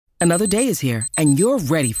Another day is here, and you're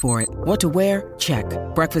ready for it. What to wear? Check.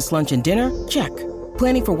 Breakfast, lunch, and dinner? Check.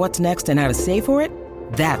 Planning for what's next and how to save for it?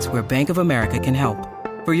 That's where Bank of America can help.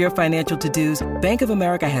 For your financial to-dos, Bank of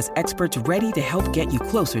America has experts ready to help get you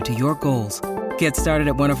closer to your goals. Get started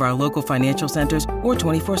at one of our local financial centers or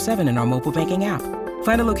 24/7 in our mobile banking app.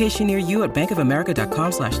 Find a location near you at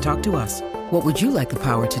bankofamerica.com/talktous. What would you like the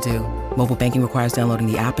power to do? Mobile banking requires downloading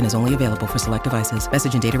the app and is only available for select devices.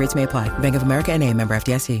 Message and data rates may apply. Bank of America N.A., member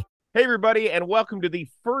FDIC. Hey, everybody, and welcome to the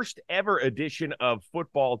first ever edition of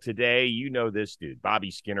Football Today. You know this dude,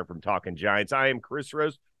 Bobby Skinner from Talking Giants. I am Chris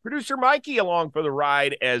Rose, producer Mikey along for the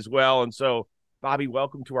ride as well. And so, Bobby,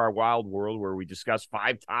 welcome to our wild world where we discuss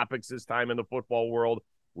 5 topics this time in the football world.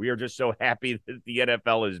 We are just so happy that the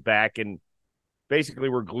NFL is back, and basically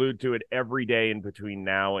we're glued to it every day in between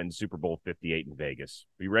now and Super Bowl 58 in Vegas.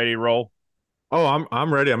 Are you ready to roll? Oh,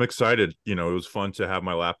 I'm ready. I'm excited. You know, it was fun to have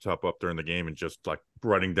my laptop up during the game and just like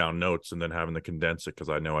writing down notes and then having to condense it because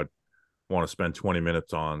I know I'd want to spend 20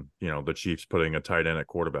 minutes on, the Chiefs putting a tight end at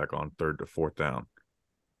quarterback on 3rd to 4th down.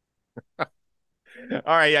 All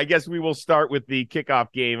right, I guess we will start with the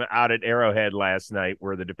kickoff game out at Arrowhead last night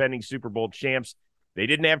where the defending Super Bowl champs, they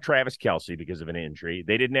didn't have Travis Kelce because of an injury.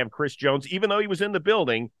 They didn't have Chris Jones, even though he was in the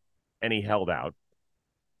building, and he held out.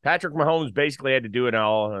 Patrick Mahomes basically had to do it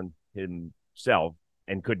all on himself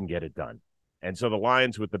and couldn't get it done. And so the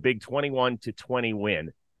Lions with the big 21-20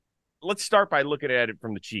 win. Let's start by looking at it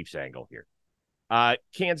from the Chiefs angle here.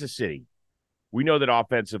 Kansas City, we know that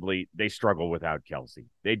offensively they struggle without Kelce.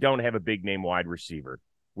 They don't have a big-name wide receiver.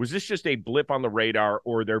 Was this just a blip on the radar,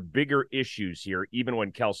 or are there bigger issues here even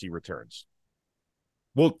when Kelce returns?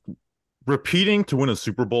 Well, repeating to win a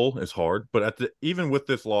Super Bowl is hard, but even with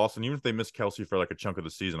this loss, and even if they miss Kelce for like a chunk of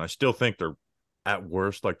the season, I still think they're at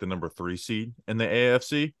worst like the number 3 seed in the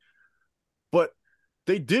AFC. But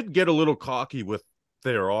they did get a little cocky with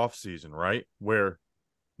their offseason, right? Where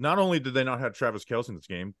not only did they not have Travis Kelce in this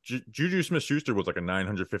game, Juju Smith-Schuster was like a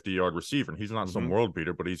 950-yard receiver, and he's not some world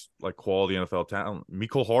beater, but he's like quality NFL talent.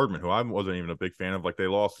 Mecole Hardman, who I wasn't even a big fan of, like they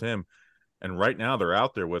lost him. And right now they're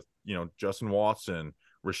out there with, Justin Watson,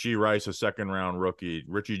 Rashee Rice, a second-round rookie,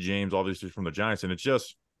 Richie James, all these dudes from the Giants, and it's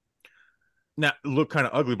just now look kind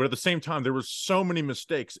of ugly. But at the same time, there were so many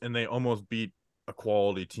mistakes, and they almost beat a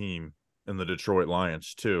quality team in the Detroit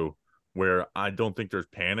Lions too, where I don't think there's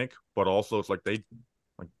panic, but also it's like they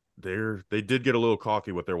did get a little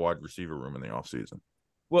cocky with their wide receiver room in the offseason.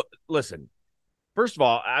 Well, listen, first of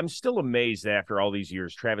all, I'm still amazed that after all these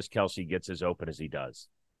years, Travis Kelce gets as open as he does.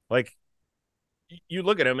 Like, you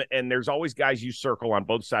look at him, and there's always guys you circle on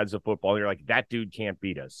both sides of football, and you're like, that dude can't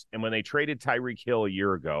beat us. And when they traded Tyreek Hill a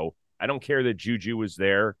year ago, I don't care that Juju was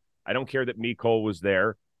there. I don't care that Mecole was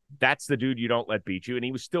there. That's the dude you don't let beat you, and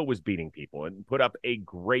he still was beating people and put up a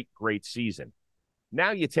great, great season.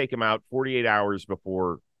 Now you take him out 48 hours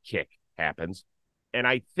before kick happens, and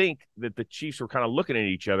I think that the Chiefs were kind of looking at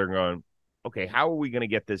each other and going, okay, how are we going to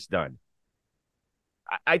get this done?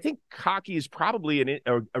 I think cocky is probably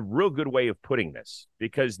a real good way of putting this,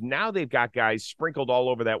 because now they've got guys sprinkled all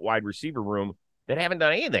over that wide receiver room that haven't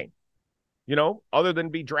done anything, other than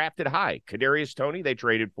be drafted high. Kadarius Toney, they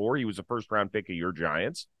traded for. He was a first-round pick of your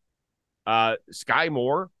Giants. Sky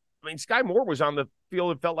Moore. Sky Moore was on the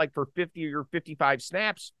field, it felt like, for 50 or 55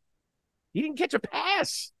 snaps. He didn't catch a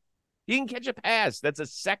pass. That's a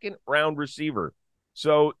second-round receiver.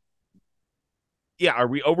 So, yeah, are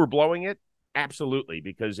we overblowing it? Absolutely,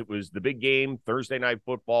 because it was the big game, Thursday Night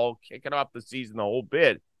Football, kicking off the season the whole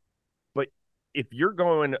bit. But if you're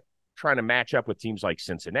trying to match up with teams like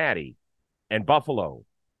Cincinnati and Buffalo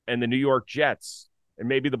and the New York Jets and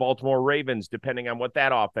maybe the Baltimore Ravens, depending on what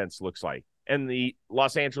that offense looks like, and the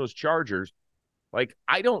Los Angeles Chargers, like,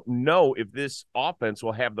 I don't know if this offense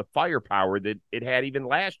will have the firepower that it had even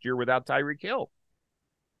last year without Tyreek Hill.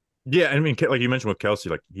 Yeah, I mean, like you mentioned with Kelce,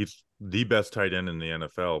 like he's the best tight end in the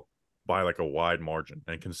NFL by like a wide margin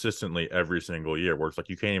and consistently every single year, where it's like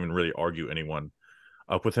you can't even really argue anyone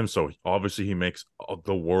up with him. So obviously he makes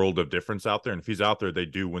the world of difference out there. And if he's out there, they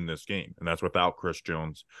do win this game. And that's without Chris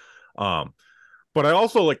Jones. But I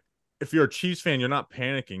also, like, if you're a Chiefs fan, you're not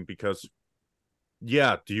panicking because,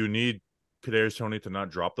 yeah, do you need Kadarius Toney to not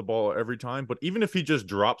drop the ball every time? But even if he just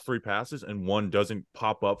drops 3 passes and one doesn't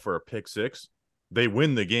pop up for a pick 6, they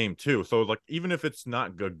win the game too. So, like, even if it's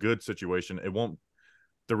not a good situation,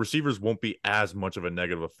 the receivers won't be as much of a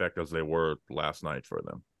negative effect as they were last night for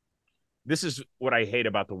them. This is what I hate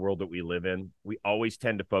about the world that we live in. We always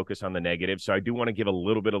tend to focus on the negative. So I do want to give a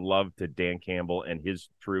little bit of love to Dan Campbell and his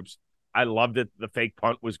troops. I loved it. The fake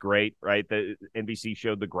punt was great, right? The NBC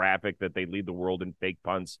showed the graphic that they lead the world in fake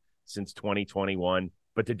punts since 2021.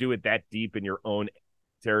 But to do it that deep in your own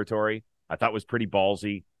territory. I thought was pretty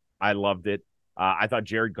ballsy. I loved it. I thought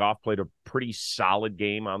Jared Goff played a pretty solid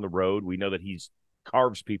game on the road. We know that he's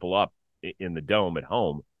carves people up in the dome at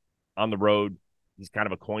home. On the road, he's kind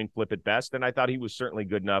of a coin flip at best, and I thought he was certainly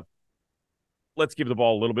good enough. Let's give the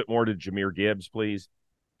ball a little bit more to Jahmyr Gibbs, please.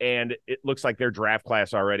 And it looks like their draft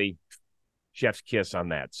class already, chef's kiss on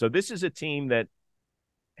that. So this is a team that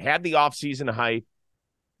had the offseason hype,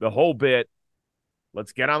 the whole bit.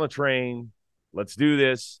 Let's get on the train. Let's do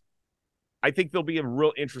this. I think there'll be a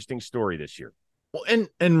real interesting story this year. Well,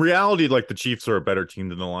 in reality, like the Chiefs are a better team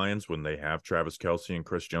than the Lions when they have Travis Kelce and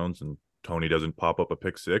Chris Jones and Tony doesn't pop up a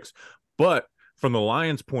pick six. But from the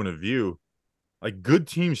Lions' point of view, like good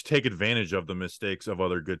teams take advantage of the mistakes of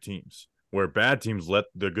other good teams, where bad teams let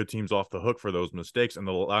the good teams off the hook for those mistakes. And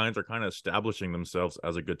the Lions are kind of establishing themselves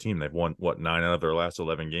as a good team. They've won, 9 out of their last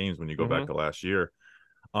 11 games when you go back to last year.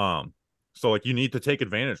 So like you need to take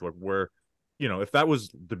advantage where, if that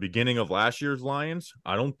was the beginning of last year's Lions,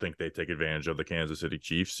 I don't think they take advantage of the Kansas City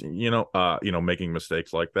Chiefs, making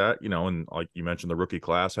mistakes like that, and like you mentioned, the rookie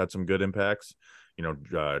class had some good impacts,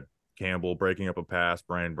 Campbell breaking up a pass,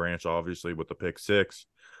 Brian Branch, obviously with the pick six.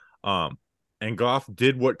 And Goff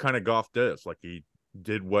did what kind of Goff does. Like he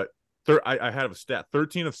did what I had a stat,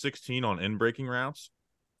 13 of 16 on in breaking routes,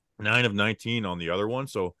 9 of 19 on the other one.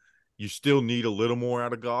 So you still need a little more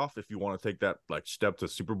out of Goff if you want to take that like step to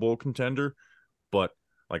Super Bowl contender. But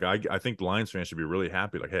like I think Lions fans should be really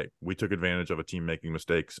happy. Like, hey, we took advantage of a team making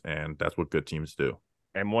mistakes, and that's what good teams do.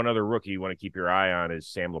 And one other rookie you want to keep your eye on is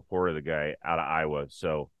Sam Laporta, the guy out of Iowa.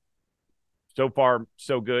 So far,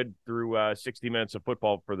 so good through 60 minutes of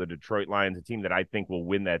football for the Detroit Lions, a team that I think will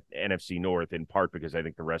win that NFC North, in part because I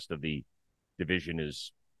think the rest of the division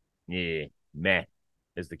is meh,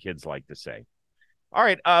 as the kids like to say. All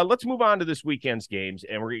right, let's move on to this weekend's games,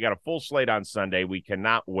 and we got a full slate on Sunday. We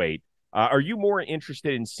cannot wait. Are you more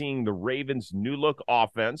interested in seeing the Ravens' new-look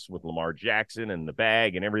offense with Lamar Jackson and the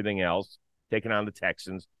bag and everything else taking on the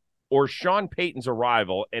Texans, or Sean Payton's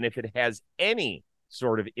arrival, and if it has any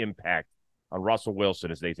sort of impact on Russell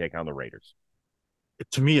Wilson as they take on the Raiders?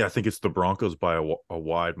 To me, I think it's the Broncos by a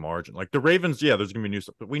wide margin. Like the Ravens, yeah, there's going to be new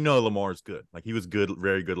stuff, but we know Lamar's good. Like he was good,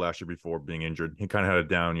 very good last year before being injured. He kind of had a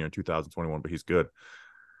down year in 2021, but he's good.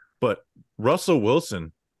 But Russell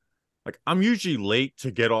Wilson, like I'm usually late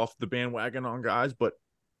to get off the bandwagon on guys, but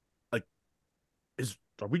like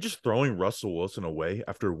are we just throwing Russell Wilson away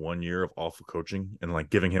after 1 year of awful coaching and like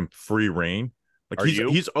giving him free reign? Like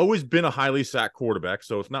he's always been a highly sacked quarterback,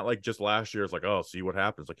 so it's not like just last year. It's like, oh, see what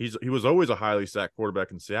happens. Like he was always a highly sacked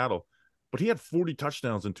quarterback in Seattle, but he had 40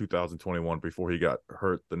 touchdowns in 2021 before he got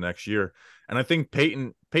hurt the next year. And I think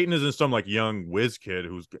Peyton isn't some like young whiz kid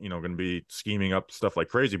who's going to be scheming up stuff like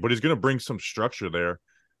crazy, but he's going to bring some structure there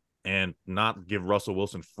and not give Russell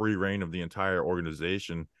Wilson free reign of the entire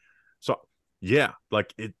organization. So yeah,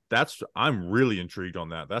 like I'm really intrigued on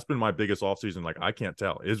that. That's been my biggest offseason. Like, I can't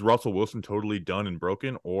tell. Is Russell Wilson totally done and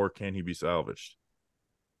broken, or can he be salvaged?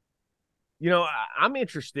 I'm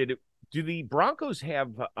interested. Do the Broncos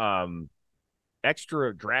have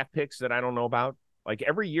extra draft picks that I don't know about? Like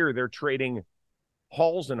every year they're trading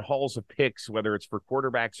hauls and hauls of picks, whether it's for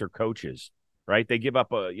quarterbacks or coaches, right? They give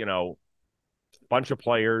up a bunch of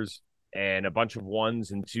players and a bunch of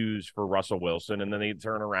ones and twos for Russell Wilson, and then they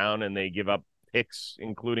turn around and they give up picks,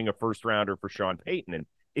 including a first-rounder for Sean Payton. And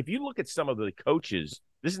if you look at some of the coaches,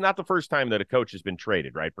 this is not the first time that a coach has been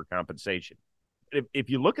traded, right, for compensation. If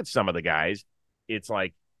you look at some of the guys, it's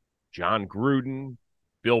like John Gruden,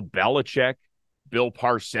 Bill Belichick, Bill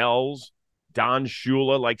Parcells, Don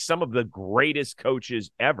Shula, like some of the greatest coaches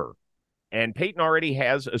ever. And Payton already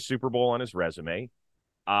has a Super Bowl on his resume.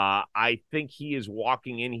 I think he is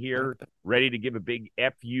walking in here ready to give a big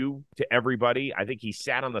FU to everybody. I think he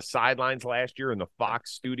sat on the sidelines last year in the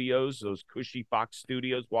Fox studios, those cushy Fox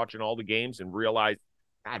studios, watching all the games and realized,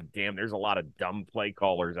 God damn, there's a lot of dumb play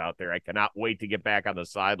callers out there. I cannot wait to get back on the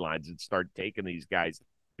sidelines and start taking these guys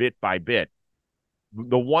bit by bit.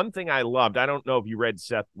 The one thing I loved, I don't know if you read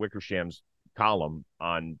Seth Wickersham's column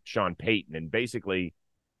on Sean Payton and basically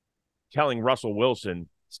telling Russell Wilson,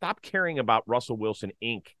 stop caring about Russell Wilson,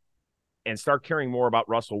 Inc., and start caring more about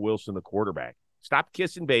Russell Wilson, the quarterback. Stop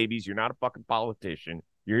kissing babies. You're not a fucking politician.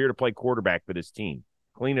 You're here to play quarterback for this team.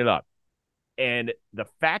 Clean it up. And the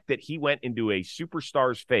fact that he went into a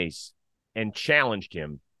superstar's face and challenged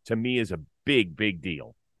him, to me, is a big, big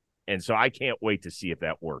deal. And so I can't wait to see if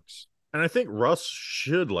that works. And I think Russ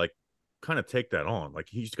should, like, kind of take that on. Like,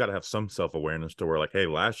 he's got to have some self-awareness to where, like, hey,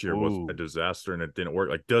 last year was a disaster and it didn't work.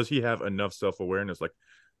 Like, does he have enough self-awareness? Like,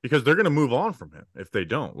 because they're going to move on from him if they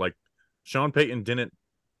don't. Like, Sean Payton didn't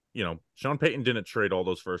trade all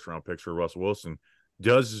those first-round picks for Russell Wilson.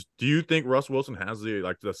 Do you think Russ Wilson has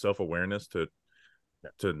the self-awareness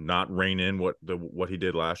to not rein in what he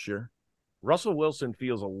did last year? Russell Wilson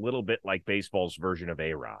feels a little bit like baseball's version of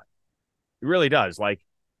A-Rod. It really does. Like,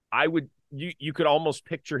 you could almost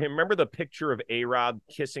picture him. Remember the picture of A-Rod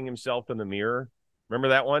kissing himself in the mirror? Remember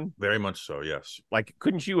that one? Very much so, yes. Like,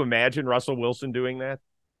 couldn't you imagine Russell Wilson doing that?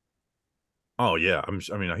 Oh yeah,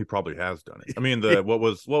 I mean he probably has done it. I mean what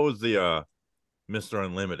was the Mr.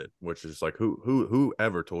 Unlimited, which is like who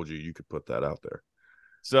ever told you could put that out there?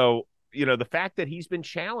 So, the fact that he's been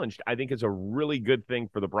challenged, I think is a really good thing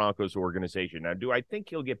for the Broncos organization. Now, do I think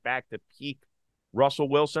he'll get back to peak Russell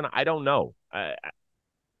Wilson? I don't know.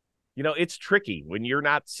 It's tricky when you're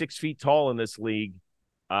not 6 feet tall in this league.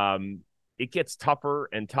 It gets tougher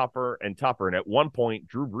and tougher and tougher. And at one point,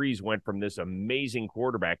 Drew Brees went from this amazing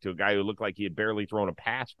quarterback to a guy who looked like he had barely thrown a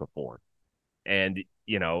pass before. And,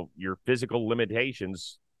 your physical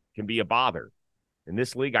limitations can be a bother. In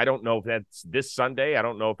this league, I don't know if that's this Sunday. I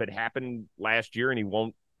don't know if it happened last year and he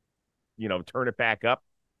won't, turn it back up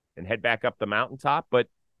and head back up the mountaintop. But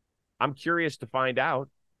I'm curious to find out.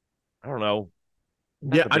 I don't know.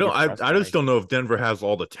 Yeah, I just don't know if Denver has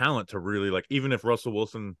all the talent to really, like, even if Russell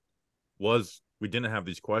Wilson we didn't have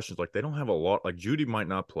these questions, like they don't have a lot. Like Judy might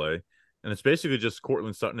not play, and it's basically just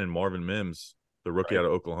Cortland Sutton and Marvin Mims, the rookie out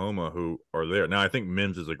of Oklahoma, who are there. Now I think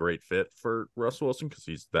Mims is a great fit for Russell Wilson because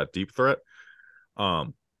he's that deep threat.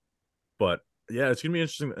 But yeah, it's gonna be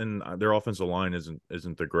interesting, and their offensive line isn't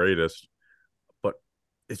the greatest, but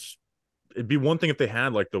it'd be one thing if they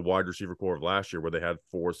had like the wide receiver core of last year where they had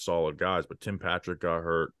 4 solid guys, but Tim Patrick got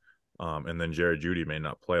hurt, and then Jerry Jeudy may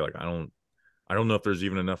not play. Like I don't know if there's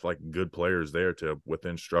even enough like good players there to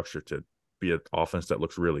within structure to be an offense that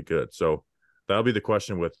looks really good. So that'll be the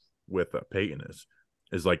question with Peyton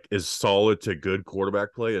is solid to good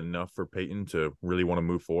quarterback play enough for Peyton to really want to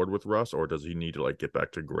move forward with Russ, or does he need to like get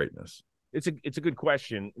back to greatness? It's a good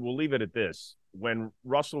question. We'll leave it at this. When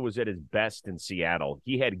Russell was at his best in Seattle,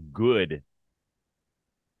 he had good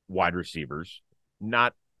wide receivers,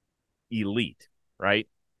 not elite, right?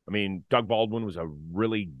 I mean, Doug Baldwin was a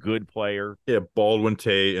really good player. Yeah, Baldwin,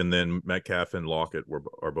 Tate, and then Metcalf and Lockett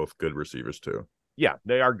are both good receivers too. Yeah,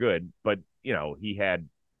 they are good, but he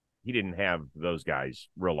didn't have those guys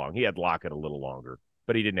real long. He had Lockett a little longer,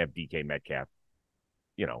 but he didn't have DK Metcalf,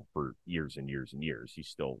 for years and years and years. He's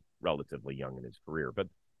still relatively young in his career, but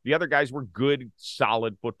the other guys were good,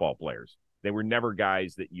 solid football players. They were never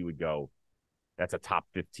guys that you would go, that's a top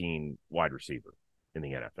 15 wide receiver in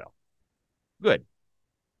the NFL. Good.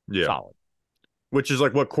 Yeah. Solid. Which is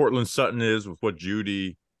like what Cortland Sutton is with what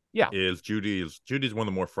Judy is. Judy's one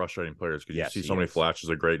of the more frustrating players because you see so many flashes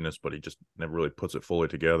of greatness, but he just never really puts it fully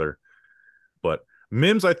together. But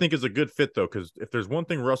Mims, I think, is a good fit, though, because if there's one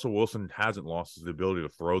thing Russell Wilson hasn't lost is the ability to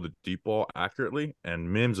throw the deep ball accurately,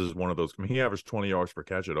 and Mims is one of those. I mean, he averaged 20 yards per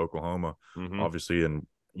catch at Oklahoma, obviously, and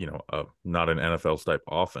not an NFL type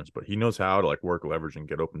offense, but he knows how to like work leverage and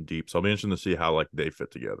get open deep. So I'll be interested to see how like they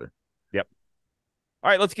fit together. Yep. All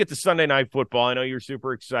right, let's get to Sunday Night Football. I know you're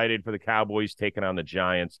super excited for the Cowboys taking on the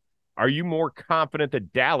Giants. Are you more confident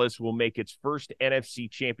that Dallas will make its first NFC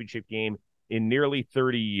Championship game in nearly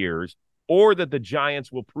 30 years, or that the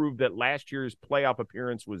Giants will prove that last year's playoff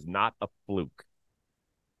appearance was not a fluke?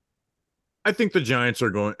 I think the Giants are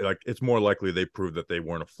going, like, it's more likely they prove that they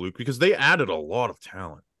weren't a fluke because they added a lot of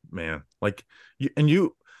talent, man. Like, you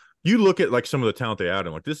look at like some of the talent they added,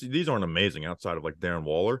 like these aren't amazing outside of like Darren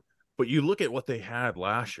Waller, but you look at what they had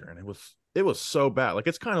last year and it was so bad. Like,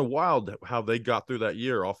 it's kind of wild how they got through that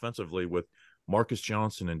year offensively with Marcus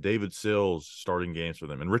Johnson and David Sills starting games for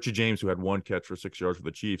them, and Richie James, who had 1 catch for 6 yards for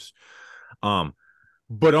the Chiefs.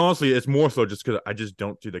 But honestly, it's more so just because I just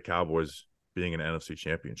don't see the Cowboys being an NFC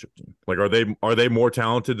Championship team. Like, are they more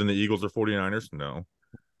talented than the Eagles or 49ers? No.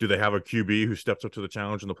 Do they have a QB who steps up to the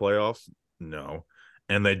challenge in the playoffs? No.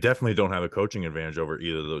 And they definitely don't have a coaching advantage over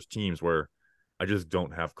either of those teams, where I just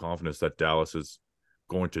don't have confidence that Dallas is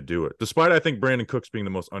going to do it, despite I think Brandon Cooks being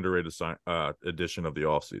the most underrated addition of the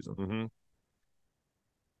offseason. Mm-hmm.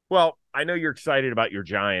 Well, I know you're excited about your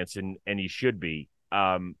Giants, and you should be.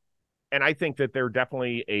 And I think that they're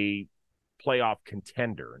definitely a playoff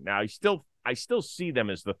contender. Now, I still see them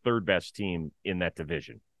as the 3rd best team in that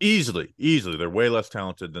division. Easily. They're way less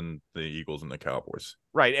talented than the Eagles and the Cowboys.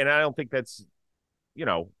 Right. And I don't think that's,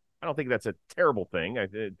 a terrible thing. I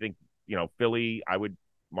think, Philly, I would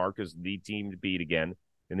mark as the team to beat again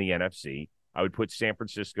in the NFC. I would put San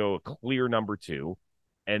Francisco a clear number 2.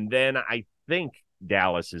 And then I think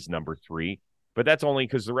Dallas is number 3, but that's only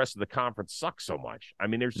because the rest of the conference sucks so much. I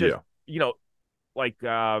mean, there's just,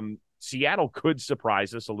 Seattle could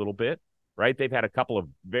surprise us a little bit. right? They've had a couple of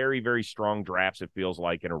very, very strong drafts, it feels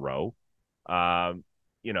like, in a row.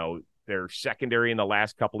 You know, their secondary in the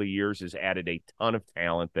last couple of years has added a ton of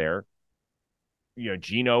talent there. You know,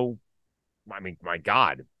 Geno, I mean, my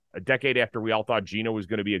God, a decade after we all thought Geno was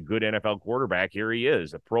going to be a good NFL quarterback, here he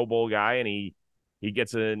is, a Pro Bowl guy, and he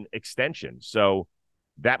gets an extension. So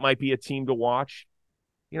that might be a team to watch.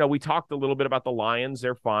 You know, we talked a little bit about the Lions.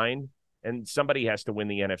 They're fine. And somebody has to win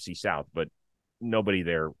the NFC South, but nobody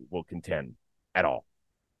there will contend at all.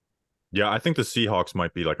 Yeah, I think the Seahawks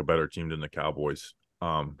might be like a better team than the Cowboys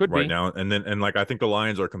Could right be. now. And like I think the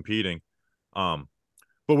Lions are competing. But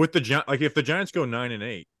with like if the Giants go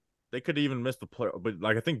 9-8, they could even miss the play. But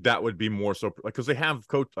like I think that would be more so like because they have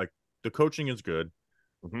the coaching is good.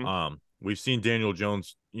 We've seen Daniel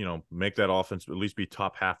Jones, make that offense at least be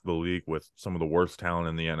top half of the league with some of the worst talent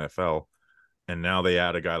in the NFL. And now they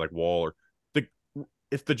add a guy like Waller.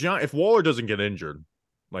 If Waller doesn't get injured,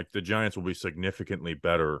 like the Giants will be significantly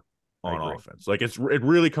better on offense. Like it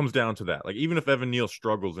really comes down to that. Like even if Evan Neal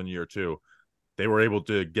struggles in year 2, they were able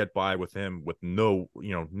to get by with him with no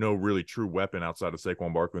really true weapon outside of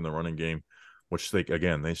Saquon Barkley in the running game, which they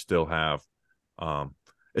still have.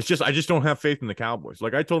 It's just I just don't have faith in the Cowboys.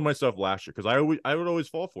 Like I told myself last year, because I would always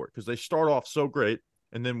fall for it because they start off so great,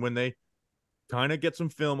 and then when they kind of get some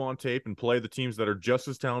film on tape and play the teams that are just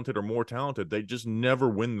as talented or more talented, they just never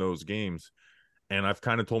win those games. And I've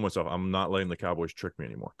kind of told myself I'm not letting the Cowboys trick me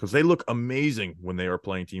anymore because they look amazing when they are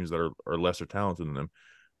playing teams that are lesser talented than them,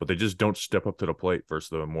 but they just don't step up to the plate versus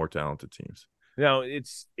the more talented teams. No,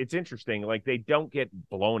 it's interesting. Like they don't get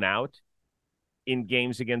blown out in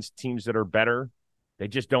games against teams that are better. They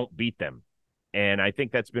just don't beat them. And I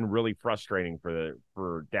think that's been really frustrating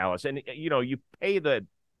for Dallas. And you pay the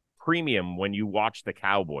premium when you watch the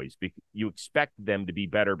Cowboys. You expect them to be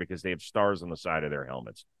better because they have stars on the side of their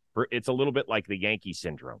helmets. It's a little bit like the Yankee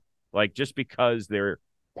syndrome. Like just because they're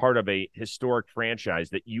part of a historic franchise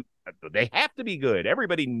that they have to be good.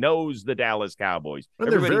 Everybody knows the Dallas Cowboys. And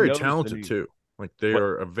Everybody they're very knows talented too. Like they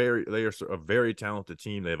are a very talented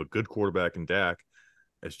team. They have a good quarterback in Dak.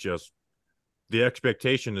 It's just the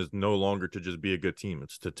expectation is no longer to just be a good team.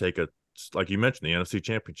 It's to take like you mentioned, the NFC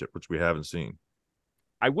Championship, which we haven't seen.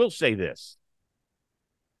 I will say this.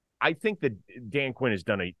 I think that Dan Quinn has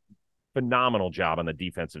done a phenomenal job on the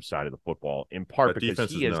defensive side of the football, in part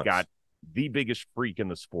because he has got the biggest freak in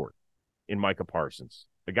the sport in Micah Parsons,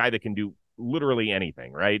 a guy that can do literally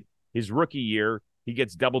anything, right? His rookie year, he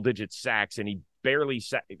gets double-digit sacks, and he barely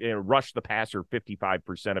rushed the passer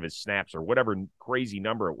 55% of his snaps or whatever crazy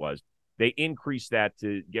number it was. They increased that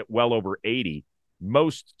to get well over 80.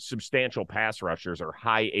 Most substantial pass rushers are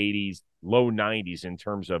high 80s, low 90s in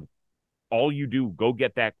terms of all you do, go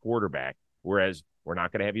get that quarterback, whereas we're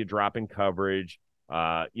not going to have you drop in coverage,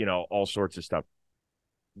 all sorts of stuff.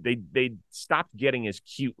 They stopped getting as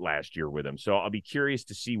cute last year with him, so I'll be curious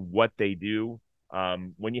to see what they do.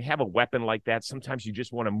 When you have a weapon like that, sometimes you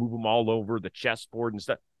just want to move him all over the chessboard and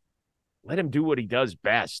stuff. Let him do what he does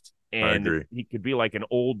best. And he could be like an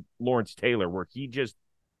old Lawrence Taylor where he just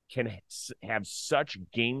can have such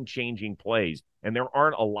game-changing plays. And there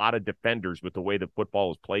aren't a lot of defenders with the way that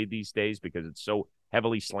football is played these days because it's so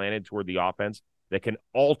heavily slanted toward the offense that can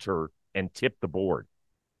alter and tip the board.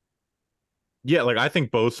 Yeah, like I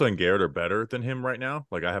think Bosa and Garrett are better than him right now.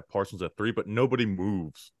 Like I have Parsons at 3, but nobody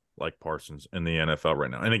moves like Parsons in the NFL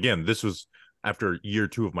right now. And again, this was after year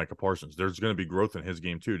 2 of Micah Parsons. There's going to be growth in his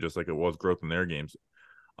game too, just like it was growth in their games.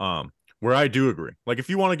 Where I do agree. Like if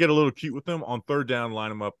you want to get a little cute with them on third down,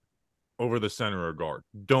 line him up over the center or guard.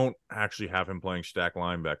 Don't actually have him playing stack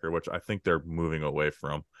linebacker, which I think they're moving away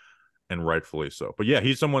from, and rightfully so. But yeah,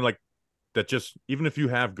 he's someone like that. Just even if you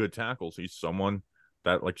have good tackles, he's someone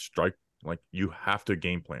that like you have to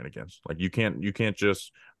game plan against. Like you can't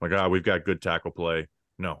just we've got good tackle play.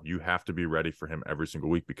 No, you have to be ready for him every single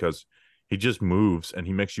week because he just moves and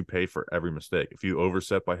he makes you pay for every mistake. If you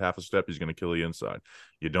overset by half a step, he's going to kill you inside.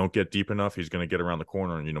 You don't get deep enough, he's going to get around the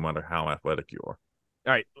corner on you no matter how athletic you are.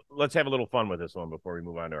 All right, let's have a little fun with this one before we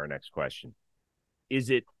move on to our next question. Is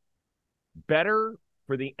it better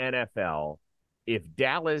for the NFL if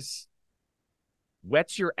Dallas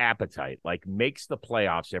whets your appetite, like makes the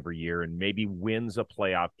playoffs every year and maybe wins a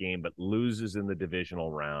playoff game but loses in the divisional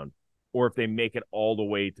round, or if they make it all the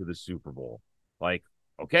way to the Super Bowl? Like,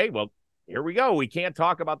 okay, well, here we go. We can't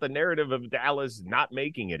talk about the narrative of Dallas not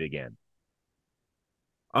making it again.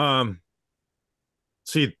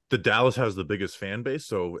 See, the Dallas has the biggest fan base,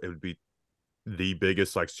 so it would be the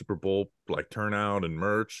biggest like Super Bowl like turnout and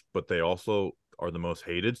merch, but they also are the most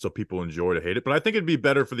hated, so people enjoy to hate it. But I think it'd be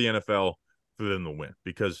better for the NFL for them to win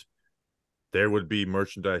because there would be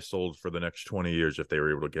merchandise sold for the next 20 years if they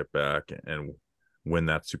were able to get back and win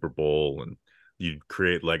that Super Bowl, and you'd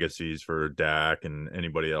create legacies for Dak and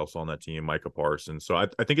anybody else on that team, Micah Parsons. So I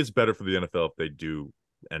think it's better for the NFL if they do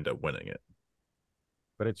end up winning it.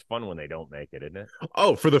 But it's fun when they don't make it, isn't it?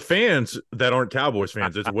 Oh, for the fans that aren't Cowboys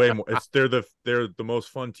fans, it's way more. They're the most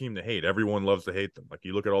fun team to hate. Everyone loves to hate them. Like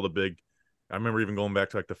you look at all the big. I remember even going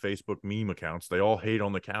back to like the Facebook meme accounts. They all hate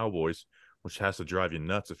on the Cowboys, which has to drive you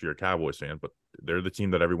nuts if you're a Cowboys fan. But they're the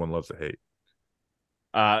team that everyone loves to hate.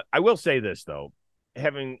 I will say this though,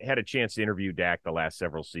 having had a chance to interview Dak the last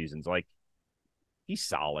several seasons, like he's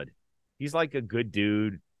solid. He's like a good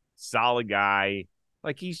dude, solid guy.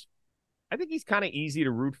 Like I think he's kind of easy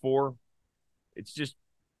to root for. It's just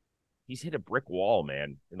he's hit a brick wall,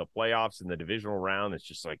 man, in the playoffs and the divisional round. It's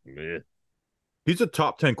just like, meh. He's a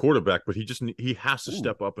top 10 quarterback, but he has to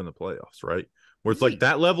step up in the playoffs, right? Where it's like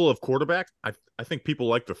that level of quarterback, I think people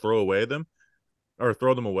like to throw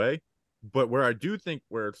them away. But where I do think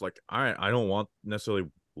where it's like, all right, I don't want necessarily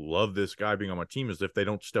love this guy being on my team is if they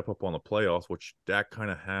don't step up on the playoffs, which Dak kind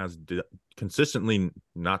of has consistently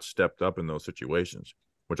not stepped up in those situations,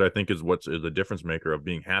 which I think is what's the difference maker of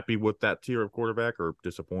being happy with that tier of quarterback or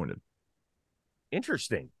disappointed.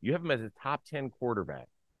 Interesting. You have him as a top 10 quarterback.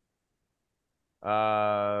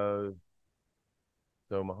 So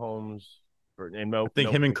Mahomes I think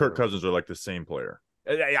him and Kirk Cousins are like the same player.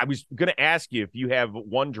 I was going to ask you if you have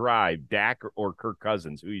one drive, Dak or Kirk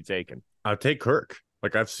Cousins, who are you taking? I'll take Kirk.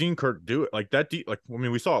 Like I've seen Kirk do it. Like that.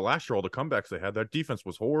 We saw it last year. All the comebacks they had. That defense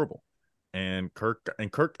was horrible, and Kirk,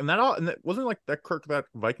 and that wasn't like that. That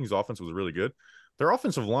Vikings offense was really good. Their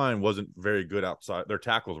offensive line wasn't very good outside. Their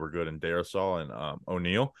tackles were good in Darisaw and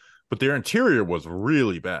O'Neal, but their interior was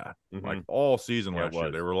really bad. Mm-hmm. Like all season last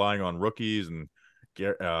year, they were relying on rookies and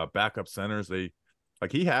backup centers.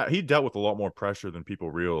 He dealt with a lot more pressure than people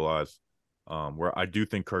realize. Where I do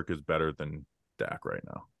think Kirk is better than Dak right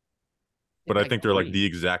now, but I think they're like the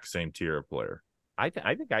exact same tier of player. I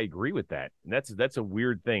think I agree with that. And that's a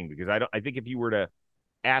weird thing because I think if you were to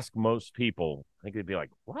ask most people, I think they'd be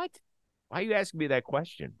like, "What? Why are you asking me that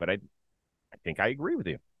question?" But I think I agree with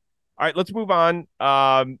you. All right, let's move on.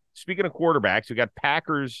 Speaking of quarterbacks, we got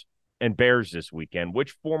Packers and Bears this weekend.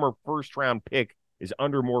 Which former first-round pick is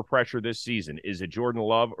under more pressure this season? Is it Jordan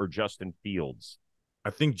Love or Justin Fields?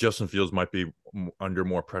 I think Justin Fields might be under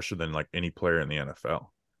more pressure than like any player in the NFL.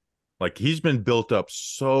 Like he's been built up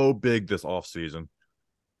so big this offseason,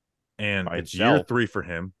 and it's year 3 for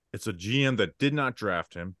him. It's a GM that did not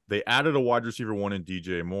draft him. They added a wide receiver 1 in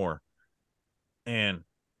DJ Moore. And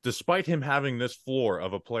despite him having this floor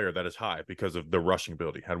of a player that is high because of the rushing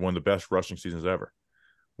ability, had one of the best rushing seasons ever.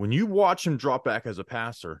 When you watch him drop back as a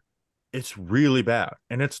passer, it's really bad.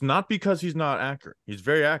 And it's not because he's not accurate. He's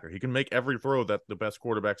very accurate. He can make every throw that the best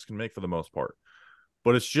quarterbacks can make for the most part.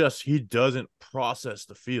 But it's just he doesn't process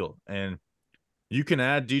the field. And you can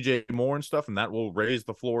add DJ Moore and stuff, and that will raise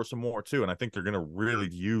the floor some more too. And I think they're going to really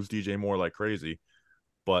use DJ Moore like crazy.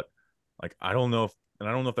 But like I don't know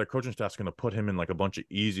if that coaching staff's going to put him in like a bunch of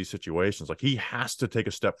easy situations. Like he has to take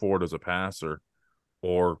a step forward as a passer,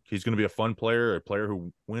 or he's going to be a fun player, a player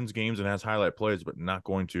who wins games and has highlight plays, but not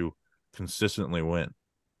going to consistently win.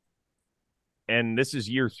 And this is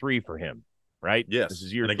year 3 for him, right? Yes. This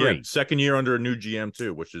is year and again, 3. Second year under a new GM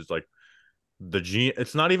too, which is like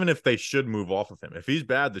it's not even if they should move off of him. If he's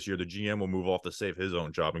bad this year, the GM will move off to save his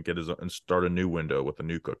own job and and start a new window with a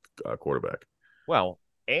new quarterback. Well,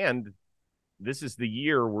 and this is the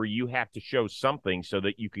year where you have to show something so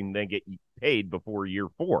that you can then get paid before year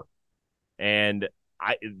 4. And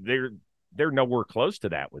they're nowhere close to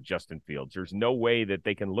that with Justin Fields. There's no way that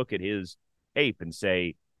they can look at his tape and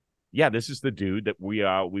say, yeah, this is the dude that we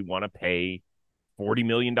want to pay $40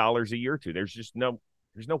 million a year to. There's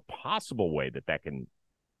no possible way that can,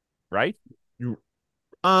 right?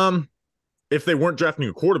 If they weren't drafting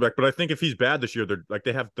a quarterback, but I think if he's bad this year, they're like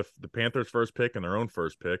they have the Panthers' first pick and their own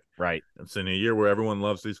first pick. Right. It's in a year where everyone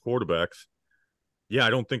loves these quarterbacks. Yeah, I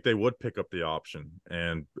don't think they would pick up the option.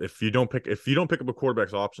 And if you don't pick up a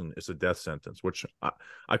quarterback's option, it's a death sentence, which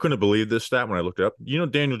I couldn't believe this stat when I looked it up.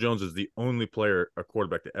 Daniel Jones is the only a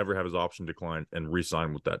quarterback to ever have his option declined and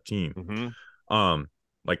re-sign with that team. Mm-hmm.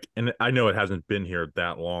 And I know it hasn't been here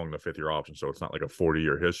that long, the 5th-year option, so it's not like a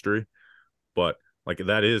 40-year history, but like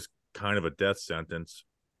that is kind of a death sentence.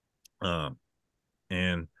 But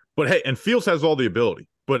hey, and Fields has all the ability,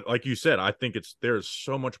 but like you said, I think there's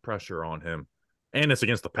so much pressure on him, and it's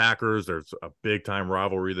against the Packers. There's a big time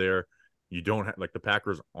rivalry there. You don't have the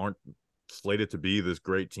Packers aren't slated to be this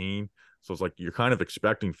great team, so it's like you're kind of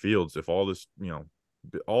expecting Fields, if all this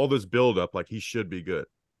build up, like he should be good.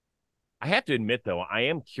 I have to admit, though, I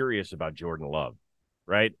am curious about Jordan Love,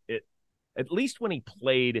 right? At least when he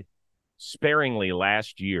played sparingly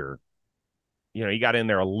last year, he got in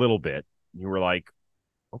there a little bit. You were like,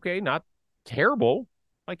 okay, not terrible.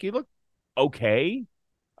 Like he looked okay.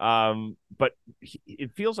 But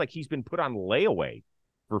it feels like he's been put on layaway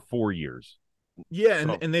for 4 years. Yeah,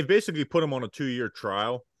 So, and they basically put him on a 2-year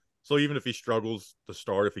trial. So even if he struggles to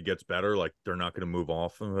start, if he gets better, like they're not going to move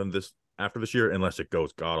off of him after this year unless it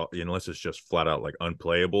goes unless it's just flat out like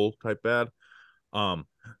unplayable type bad. Um,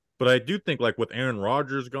 but I do think like with Aaron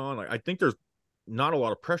Rodgers gone, like I think there's not a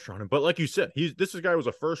lot of pressure on him. But like you said, this guy was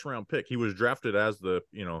a first round pick. He was drafted as the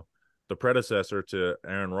predecessor to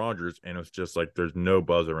Aaron Rodgers, and it's just like there's no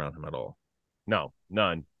buzz around him at all. no,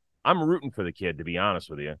 none. I'm rooting for the kid, to be honest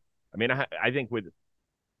with you. I mean, I think with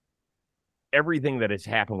everything that has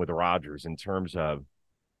happened with Rodgers in terms of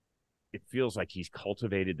it feels like he's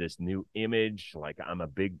cultivated this new image. Like I'm a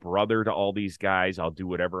big brother to all these guys. I'll do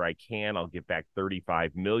whatever I can. I'll give back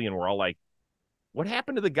 35 million. We're all like, what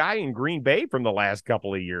happened to the guy in Green Bay from the last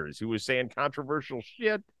couple of years who was saying controversial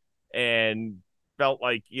shit and felt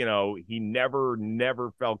like, he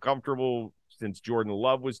never felt comfortable since Jordan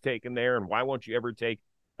Love was taken there. And why won't you ever take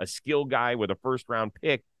a skill guy with a first round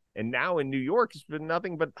pick? And now in New York, it's been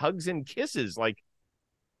nothing but hugs and kisses. Like,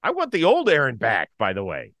 I want the old Aaron back, by the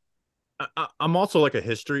way. I'm also like a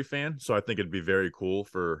history fan, so I think it'd be very cool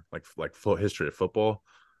for like full history of football.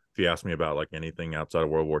 If you ask me about like anything outside of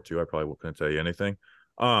World War II, I probably couldn't tell you anything.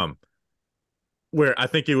 Where I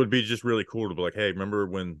think it would be just really cool to be like, hey, remember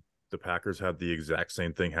when the Packers had the exact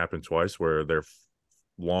same thing happen twice, where their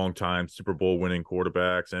long-time Super Bowl winning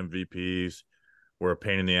quarterbacks, MVPs, were a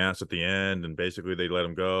pain in the ass at the end, and basically they let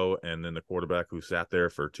him go, and then the quarterback who sat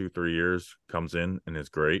there for 2-3 years comes in and is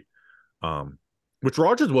great. Which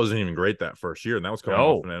Rodgers wasn't even great that first year, and that was coming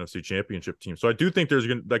off an NFC Championship team. So I do think there's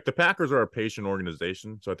gonna the Packers are a patient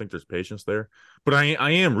organization, so I think there's patience there. But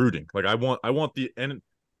I am rooting. Like I want the and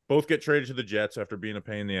both get traded to the Jets after being a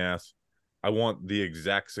pain in the ass. I want the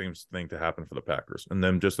exact same thing to happen for the Packers, and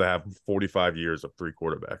them just to have 45 years of 3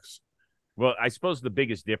 quarterbacks. Well, I suppose the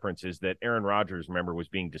biggest difference is that Aaron Rodgers, remember, was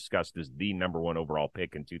being discussed as the number 1 overall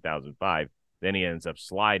pick in 2005. Then he ends up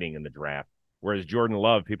sliding in the draft. Whereas Jordan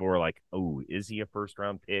Love, people were like, oh, is he a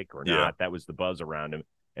first-round pick or not? Yeah. That was the buzz around him.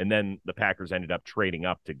 And then the Packers ended up trading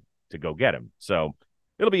up to go get him. So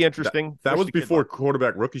it'll be interesting. That was before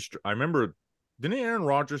quarterback rookie. I remember, didn't Aaron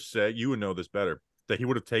Rodgers say, you would know this better, that he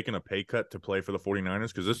would have taken a pay cut to play for the 49ers?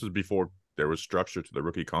 Because this was before there was structure to the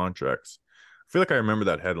rookie contracts. I feel like I remember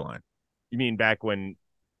that headline. You mean back when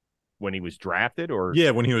he was drafted, or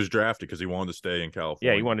when he was drafted because he wanted to stay in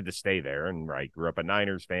California. Yeah, he wanted to stay there, and grew up a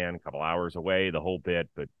Niners fan, a couple hours away, the whole bit.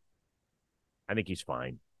 But I think he's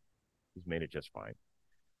fine. He's made it just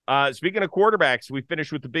fine. Speaking of quarterbacks, we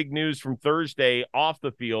finished with the big news from Thursday off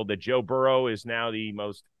the field that Joe Burrow is now the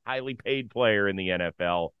most highly paid player in the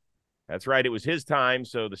NFL. That's right, it was his time,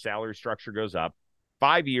 so the salary structure goes up.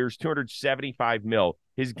 5 years, $275 million.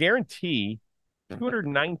 His guarantee,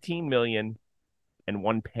 $219 million. And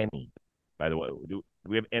 1 penny, by the way. Do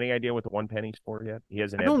we have any idea what the 1 penny's for yet? He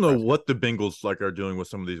hasn't. I don't know what the Bengals are doing with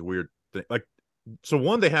some of these weird things. Like, so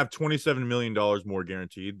one, they have $27 million more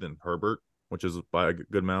guaranteed than Herbert, which is by a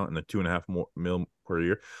good amount, and the $2.5 million per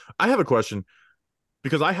year. I have a question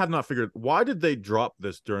because I have not figured why did they drop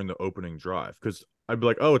this during the opening drive? Because I'd be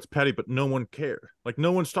like, oh, it's petty, but no one cared. Like,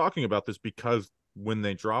 no one's talking about this because when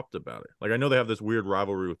they dropped about it. Like, I know they have this weird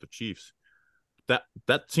rivalry with the Chiefs. That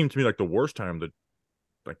seemed to me like the worst time to.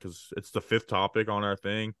 Like, because it's the 5th topic on our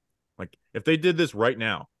thing. Like, if they did this right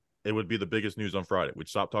now, it would be the biggest news on Friday. We'd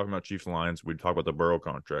stop talking about Chiefs Lions. We'd talk about the Burrow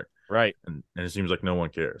contract. Right. And it seems like no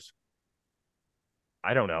one cares.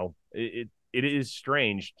 I don't know. It is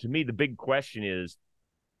strange. To me, the big question is,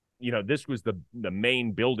 this was the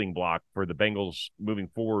main building block for the Bengals moving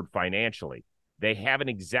forward financially. They haven't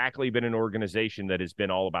exactly been an organization that has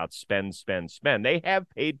been all about spend, spend, spend. They have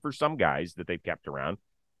paid for some guys that they've kept around.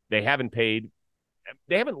 They haven't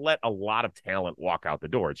let a lot of talent walk out the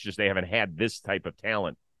door. It's just they haven't had this type of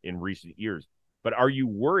talent in recent years. But are you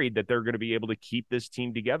worried that they're going to be able to keep this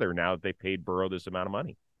team together now that they paid Burrow this amount of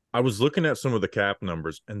money? I was looking at some of the cap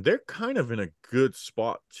numbers, and they're kind of in a good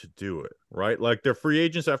spot to do it, right? Like, their free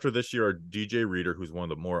agents after this year are DJ Reader, who's one of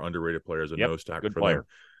the more underrated players, a nose tackle good for player. them.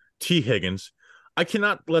 T. Higgins. I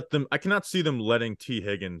cannot see them letting T.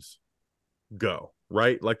 Higgins go.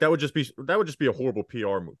 Right, like that would just be a horrible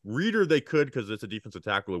PR move. Reader they could because it's a defensive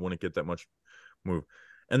tackle; it wouldn't get that much move.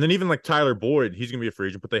 And then even like Tyler Boyd, he's gonna be a free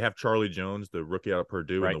agent, but they have Charlie Jones, the rookie out of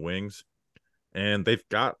Purdue, in the wings, and they've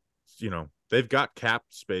got cap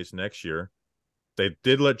space next year. They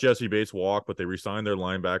did let Jesse Bates walk, but they re-signed their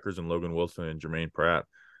linebackers and Logan Wilson and Jermaine Pratt.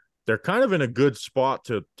 They're kind of in a good spot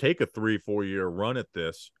to take a 3-4 year run at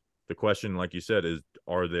this. The question, like you said, is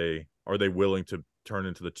are they willing to turn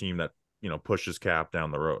into the team that, pushes Cap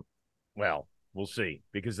down the road? Well, we'll see.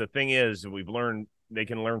 Because the thing is, we've learned they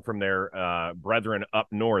can learn from their brethren up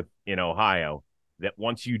north in Ohio that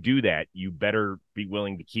once you do that, you better be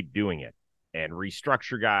willing to keep doing it and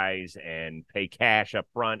restructure guys and pay cash up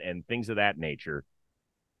front and things of that nature.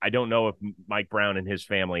 I don't know if Mike Brown and his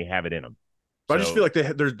family have it in them. But I just feel like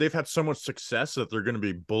they've had so much success that they're going to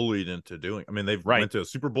be bullied into doing. I mean, they've went to a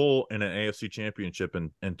Super Bowl and an AFC championship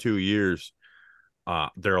in 2 years.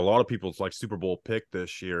 There are a lot of people's like Super Bowl pick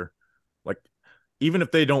this year. Like, even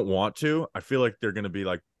if they don't want to, I feel like they're going to be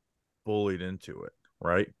like bullied into it,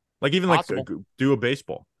 right? Like, even Possible. like do a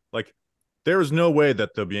baseball. Like, there is no way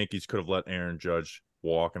that the Yankees could have let Aaron Judge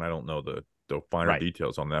walk, and I don't know the finer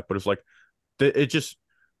details on that, but it's like it just.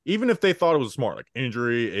 Even if they thought it was smart, like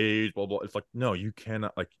injury, age, blah, blah, it's like, no, you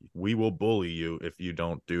cannot, like, we will bully you if you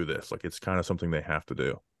don't do this. Like, it's kind of something they have to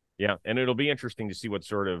do. Yeah, and it'll be interesting to see what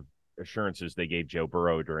sort of assurances they gave Joe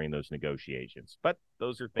Burrow during those negotiations. But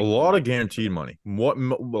those are things. A lot of guaranteed money. A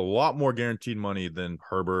lot more guaranteed money than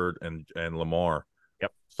Herbert and Lamar.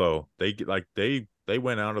 Yep. So they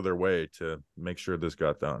went out of their way to make sure this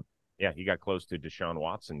got done. Yeah, he got close to Deshaun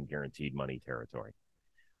Watson guaranteed money territory.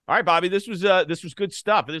 All right, Bobby, this was good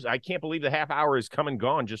stuff. I can't believe the half hour is come and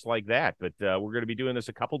gone just like that. But we're going to be doing this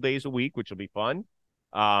a couple days a week, which will be fun.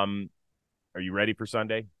 Are you ready for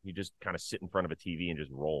Sunday? You just kind of sit in front of a TV and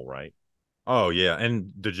just roll, right? Oh yeah,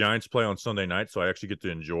 and the Giants play on Sunday night, so I actually get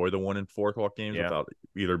to enjoy the 1 and 4 o'clock games without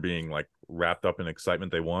either being like wrapped up in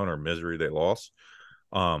excitement they won or misery they lost.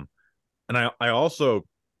 And I also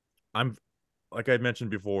I'm like I mentioned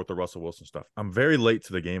before with the Russell Wilson stuff, I'm very late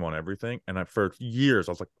to the game on everything. And for years,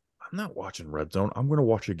 I was like, I'm not watching Red Zone. I'm going to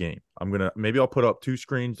watch a game. Maybe I'll put up 2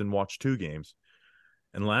 screens and watch 2 games.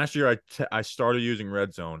 And last year, I started using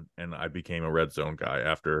Red Zone, and I became a Red Zone guy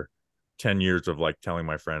after 10 years of like telling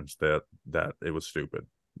my friends that it was stupid.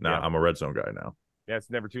 Now I'm a Red Zone guy now. Yeah, it's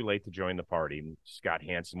never too late to join the party. Scott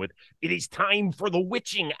Hansen with "It is time for the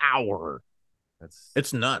witching hour."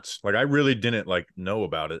 It's nuts. Like, I really didn't like know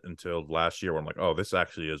about it until last year when I'm like, oh, this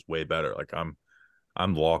actually is way better. Like,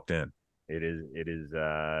 I'm locked in. It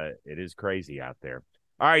is crazy out there.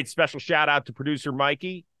 All right, special shout out to producer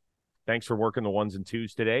Mikey. Thanks for working the 1s and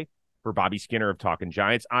 2s today. For Bobby Skinner of Talking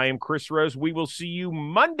Giants, I am Chris Rose. We will see you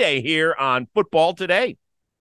Monday here on Football Today.